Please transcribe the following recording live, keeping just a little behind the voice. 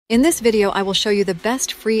In this video, I will show you the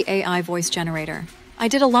best free AI voice generator. I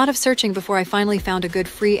did a lot of searching before I finally found a good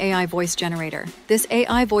free AI voice generator. This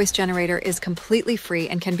AI voice generator is completely free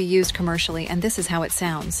and can be used commercially, and this is how it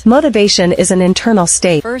sounds. Motivation is an internal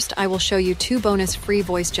state. First, I will show you two bonus free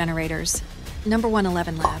voice generators. Number 1,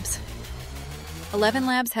 11 Labs. 11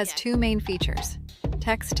 Labs has two main features: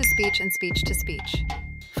 text-to-speech and speech-to-speech.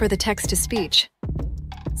 For the text-to-speech,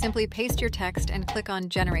 simply paste your text and click on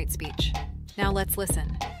Generate Speech. Now let's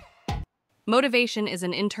listen. Motivation is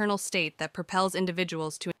an internal state that propels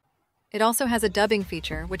individuals to... It also has a dubbing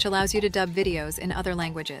feature, which allows you to dub videos in other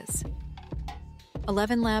languages.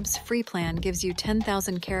 11 Labs free plan gives you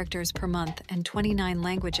 10,000 characters per month and 29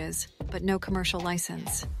 languages, but no commercial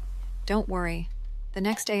license. Don't worry, the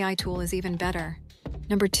next AI tool is even better.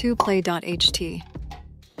 Number 2, Play.ht.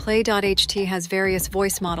 Play.ht has various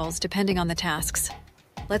voice models depending on the tasks.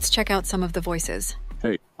 Let's check out some of the voices.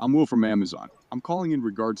 Hey, I'm Will from Amazon. I'm calling in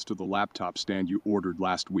regards to the laptop stand you ordered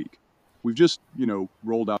last week. We've just,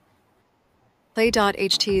 rolled out.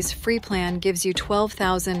 Play.ht's free plan gives you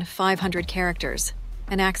 12,500 characters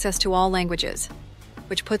and access to all languages,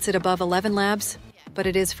 which puts it above 11 Labs, but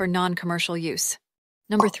it is for non-commercial use.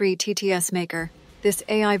 Number 3, TTS Maker. This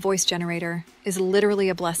AI voice generator is literally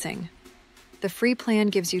a blessing. The free plan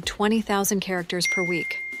gives you 20,000 characters per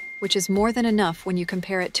week, which is more than enough when you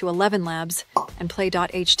compare it to 11 Labs and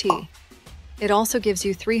Play.ht. It also gives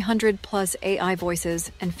you 300 plus AI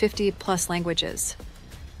voices and 50 plus languages.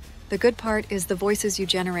 The good part is the voices you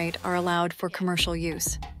generate are allowed for commercial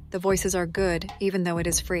use. The voices are good even though it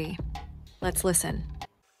is free. Let's listen.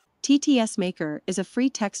 TTS Maker is a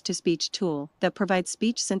free text-to-speech tool that provides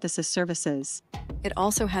speech synthesis services. It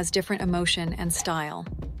also has different emotion and style.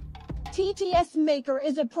 TTS Maker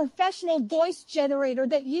is a professional voice generator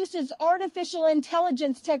that uses artificial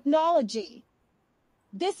intelligence technology.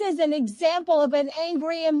 This is an example of an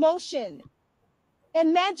angry emotion.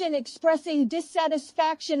 Imagine expressing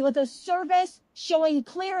dissatisfaction with a service, showing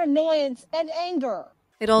clear annoyance and anger.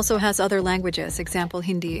 It also has other languages, example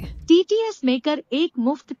Hindi. TTS Maker एक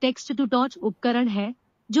मुफ्त text to टॉच उपकरण है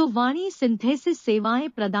जो वाणी synthesis सेवाएं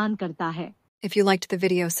प्रदान करता है. If you liked the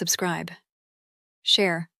video, subscribe,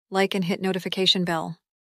 share, like, and hit notification bell.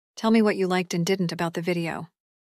 Tell me what you liked and didn't about the video.